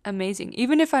just amazing.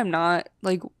 Even if I'm not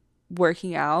like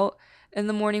working out in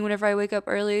the morning whenever I wake up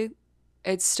early,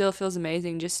 it still feels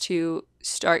amazing just to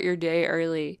start your day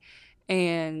early.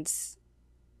 And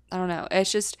I don't know.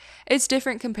 It's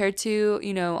different compared to,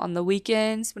 on the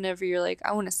weekends whenever you're like,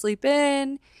 I want to sleep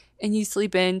in, and you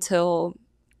sleep in till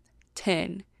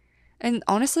 10. And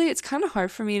honestly, it's kind of hard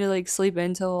for me to like sleep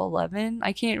until 11.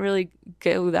 I can't really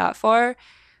go that far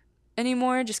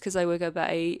anymore just because I wake up at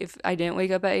 8. If I didn't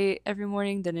wake up at 8 every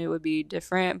morning, then it would be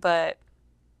different. But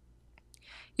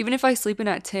even if I sleep in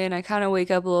at 10, I kind of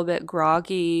wake up a little bit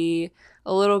groggy,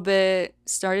 a little bit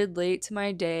started late to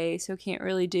my day, so can't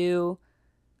really do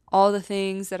all the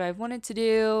things that I've wanted to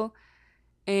do,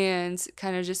 and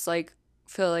kind of just like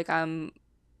feel like I'm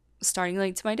starting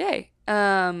late to my day.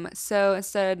 So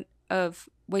instead of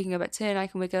waking up at 10, I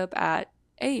can wake up at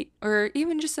 8 or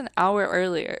even just an hour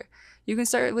earlier. You can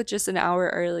start with just an hour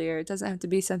earlier. It doesn't have to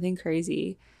be something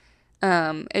crazy.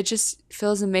 It just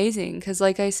feels amazing because,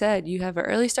 like I said, you have an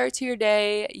early start to your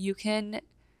day. You can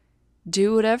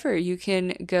do whatever. You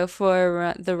can go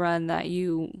for the run that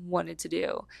you wanted to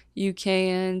do. You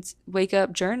can wake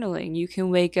up journaling. You can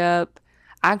wake up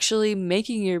actually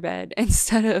making your bed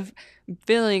instead of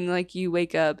feeling like you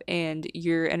wake up and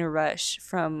you're in a rush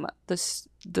from the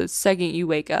second you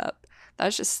wake up.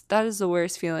 That is the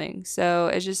worst feeling. So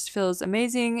it just feels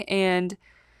amazing and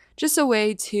just a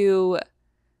way to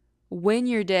win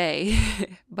your day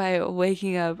by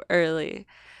waking up early.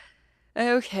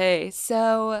 Okay,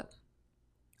 so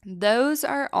those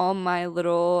are all my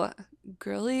little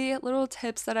girly little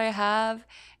tips that I have.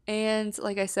 And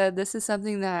like I said, this is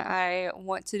something that I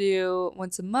want to do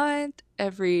once a month,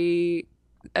 every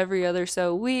other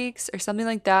so weeks or something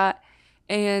like that.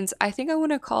 And I think I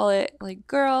want to call it like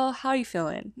girl, how you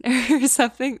feeling? Or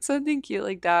something cute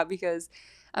like that because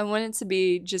I want it to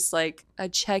be just like a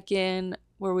check-in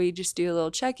where we just do a little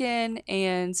check-in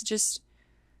and just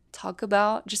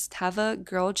have a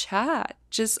girl chat,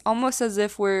 just almost as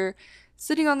if we're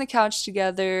sitting on the couch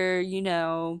together,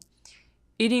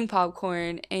 eating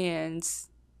popcorn and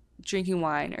drinking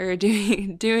wine or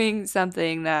doing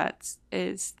something that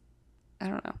is, I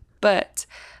don't know. But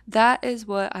that is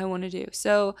what I want to do.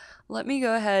 So let me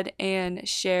go ahead and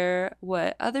share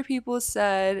what other people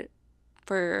said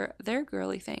for their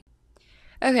girly thing.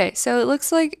 Okay, so it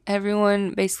looks like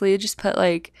everyone basically just put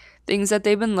like things that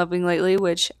they've been loving lately,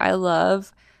 which I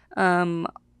love. Um,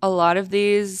 a lot of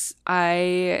these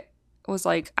I was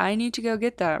like, I need to go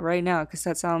get that right now because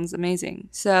that sounds amazing.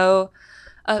 So,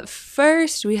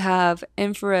 first we have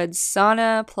infrared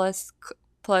sauna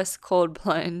plus cold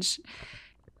plunge.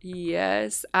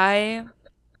 Yes, I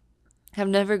have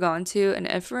never gone to an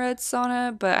infrared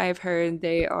sauna, but I've heard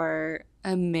they are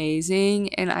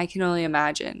amazing and I can only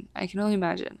imagine. I can only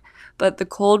imagine. But the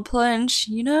cold plunge,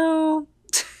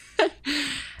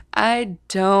 I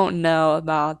don't know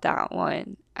about that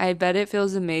one. I bet it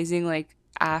feels amazing like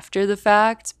after the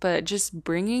fact, but just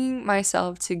bringing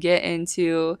myself to get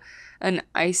into an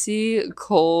icy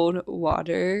cold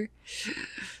water,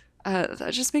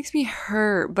 that just makes me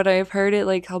hurt. But I've heard it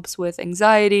like helps with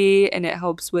anxiety and it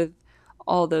helps with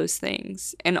all those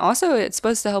things. And also it's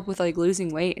supposed to help with like losing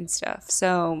weight and stuff.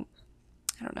 So,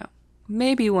 I don't know.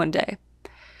 Maybe one day.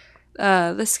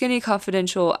 The Skinny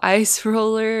Confidential ice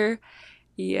roller.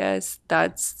 Yes,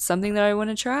 that's something that I want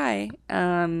to try.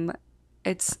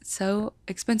 It's so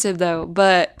expensive though,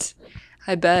 but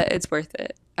I bet it's worth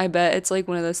it. I bet it's like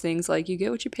one of those things like you get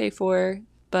what you pay for,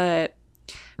 but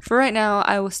for right now,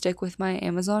 I will stick with my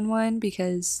Amazon one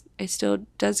because it still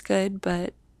does good,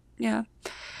 but yeah.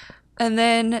 And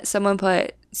then someone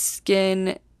put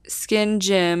skin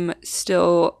gym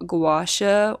still gua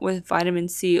sha with vitamin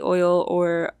C oil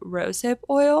or rosehip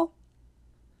oil.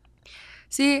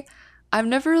 See, I've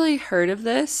never really heard of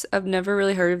this. I've never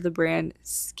really heard of the brand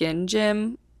Skin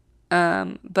Gym.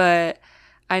 But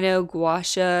I know gua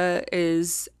sha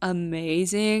is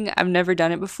amazing. I've never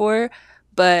done it before,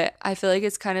 but I feel like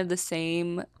it's kind of the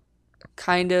same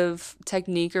kind of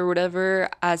technique or whatever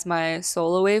as my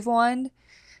Solar Wave wand.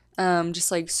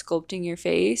 Just like sculpting your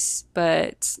face,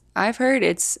 but I've heard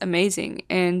it's amazing.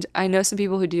 And I know some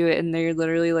people who do it and they're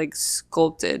literally like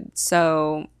sculpted.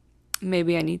 So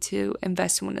maybe I need to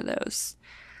invest in one of those.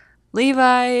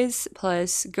 Levi's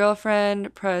plus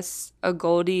girlfriend plus a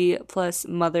Goldie plus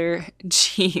mother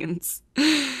jeans.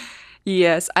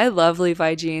 Yes, I love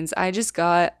Levi jeans. I just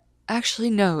got, actually,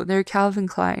 no, they're Calvin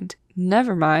Klein.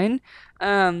 Never mind.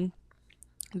 Um,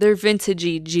 they're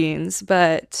vintagey jeans,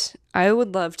 but I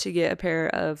would love to get a pair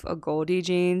of a Goldie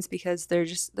jeans because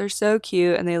they're so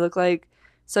cute and they look like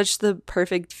such the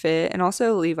perfect fit. And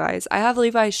also Levi's. I have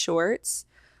Levi's shorts,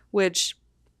 which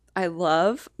I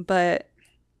love, but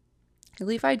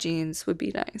Levi jeans would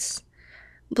be nice.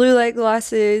 Blue light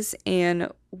glasses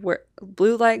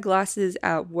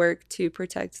at work to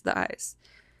protect the eyes.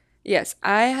 Yes,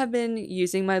 I have been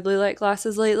using my blue light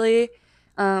glasses lately.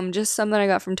 Just some that I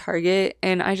got from Target,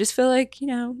 and I just feel like,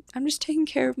 I'm just taking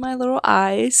care of my little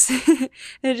eyes. And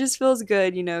it just feels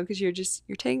good, because you're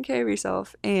taking care of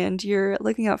yourself and you're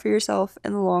looking out for yourself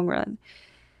in the long run.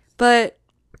 But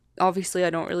obviously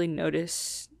I don't really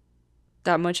notice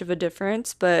that much of a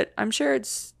difference, but I'm sure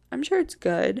it's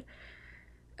good.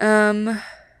 Um,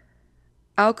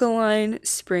 Alkaline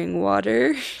spring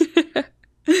water.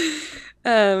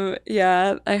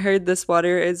 Yeah, I heard this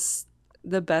water is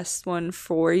the best one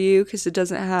for you because it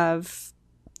doesn't have,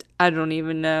 I don't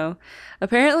even know.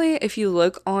 Apparently, if you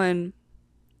look on,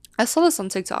 I saw this on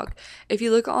TikTok. If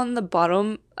you look on the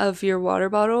bottom of your water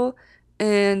bottle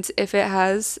and if it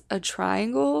has a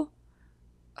triangle,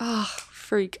 oh,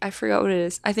 freak, I forgot what it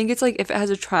is. I think it's like if it has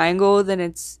a triangle, then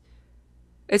it's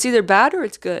either bad or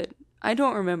it's good. I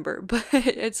don't remember, but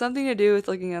it's something to do with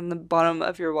looking on the bottom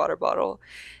of your water bottle.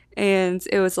 And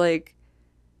it was like,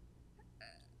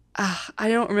 I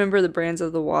don't remember the brands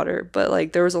of the water, but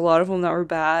like there was a lot of them that were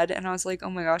bad. And I was like, oh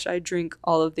my gosh, I drink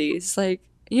all of these. Like,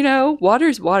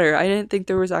 water's water. I didn't think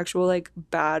there was actual like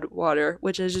bad water,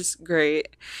 which is just great.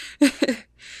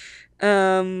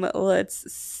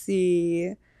 Let's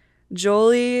see.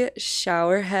 Jolie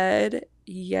shower head.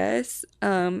 Yes.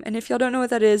 And if y'all don't know what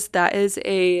that is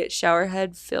a shower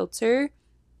head filter,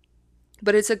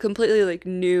 but it's a completely like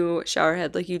new shower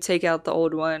head. Like you take out the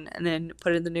old one and then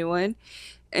put in the new one.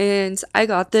 And I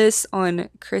got this on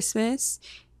Christmas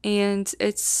and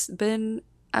it's been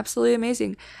absolutely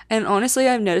amazing. And honestly,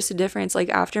 I've noticed a difference. Like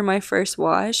after my first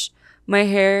wash, my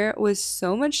hair was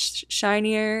so much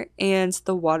shinier and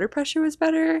the water pressure was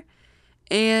better.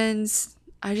 And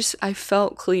I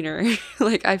felt cleaner.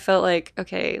 Like I felt like,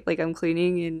 okay, like I'm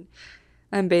cleaning and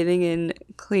I'm bathing in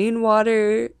clean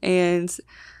water. And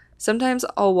sometimes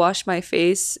I'll wash my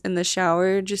face in the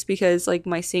shower just because like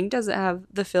my sink doesn't have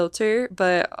the filter,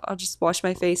 but I'll just wash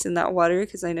my face in that water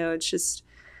because I know it's just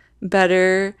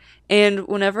better. And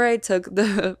whenever I took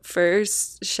the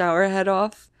first shower head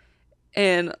off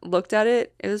and looked at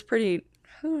it, it was pretty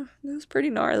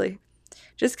gnarly.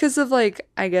 Just because of like,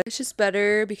 I guess it's just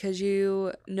better because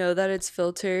you know that it's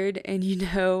filtered and you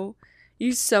know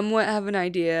you somewhat have an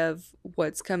idea of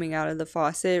what's coming out of the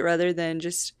faucet rather than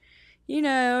just,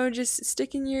 just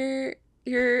sticking your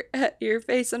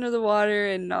face under the water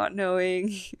and not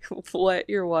knowing what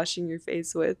you're washing your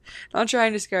face with. Not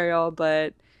trying to scare y'all,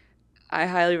 but I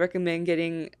highly recommend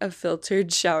getting a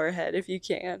filtered shower head if you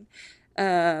can.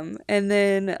 And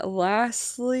then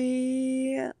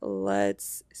lastly,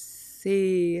 let's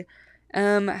see.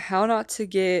 How not to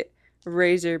get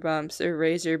razor bumps or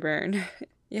razor burn.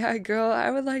 Yeah, girl,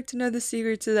 I would like to know the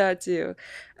secret to that too.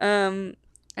 Um,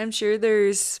 I'm sure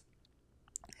there's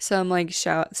some like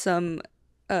some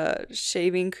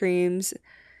shaving creams,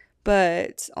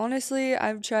 but honestly,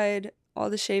 I've tried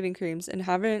all the shaving creams and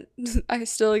haven't I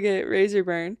still get razor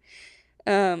burn.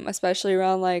 Especially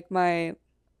around like my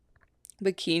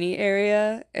bikini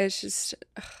area. It's just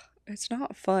it's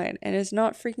not fun and it's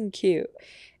not freaking cute.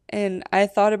 And I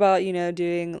thought about,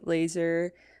 doing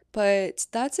laser, but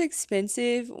that's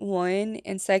expensive, one,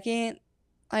 and second,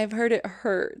 I've heard it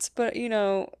hurts, but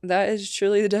that is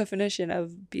truly the definition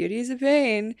of beauty is a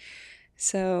pain.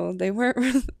 So they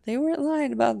weren't they weren't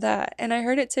lying about that. And I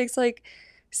heard it takes like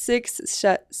six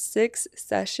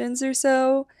sessions or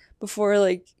so before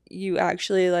like you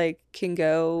actually like can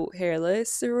go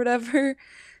hairless or whatever.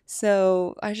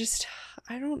 So I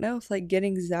don't know if like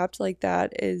getting zapped like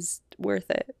that is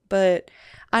worth it. But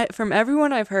I from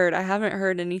everyone I've heard, I haven't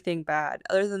heard anything bad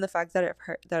other than the fact that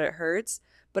it hurts.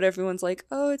 But everyone's like,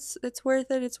 "Oh, it's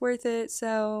worth it. It's worth it."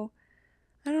 So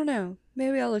I don't know.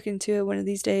 Maybe I'll look into it one of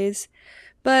these days.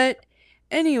 But,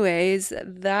 anyways,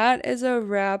 that is a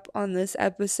wrap on this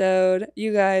episode.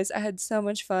 You guys, I had so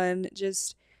much fun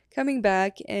just coming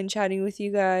back and chatting with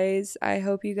you guys. I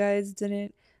hope you guys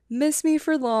didn't miss me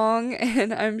for long,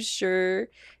 and I'm sure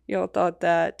y'all thought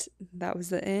that that was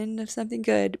the end of something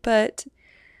good. But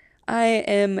I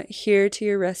am here to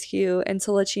your rescue and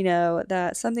to let you know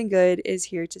that something good is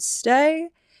here to stay.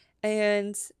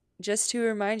 And just to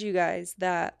remind you guys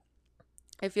that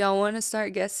if y'all want to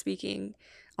start guest speaking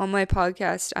on my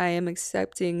podcast, I am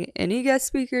accepting any guest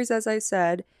speakers, as I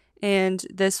said, and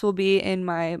this will be in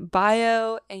my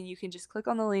bio, and you can just click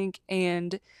on the link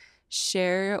and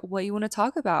share what you want to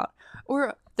talk about.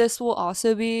 Or this will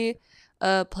also be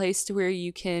a place to where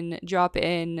you can drop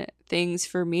in things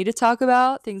for me to talk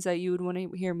about, things that you would want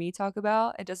to hear me talk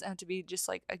about. It doesn't have to be just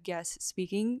like a guest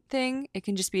speaking thing. It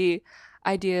can just be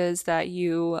ideas that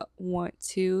you want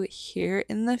to hear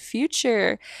in the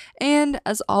future. And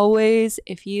as always,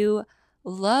 if you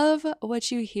love what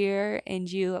you hear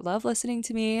and you love listening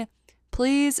to me,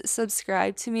 please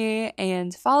subscribe to me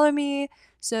and follow me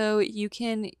so you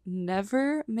can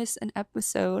never miss an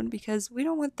episode because we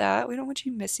don't want that. We don't want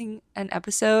you missing an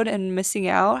episode and missing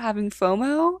out, having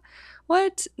FOMO.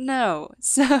 What? No.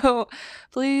 So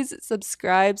please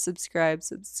subscribe.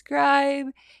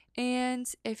 And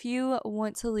if you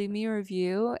want to leave me a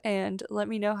review and let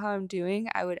me know how I'm doing,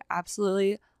 I would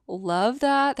absolutely love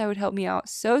that. That would help me out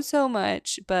so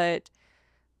much. But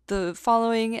the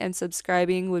following and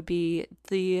subscribing would be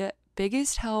the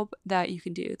biggest help that you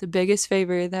can do, the biggest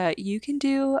favor that you can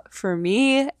do for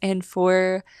me and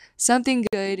for Something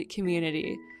Good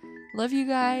community. Love you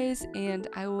guys, and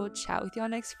I will chat with y'all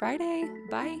next Friday.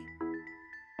 Bye.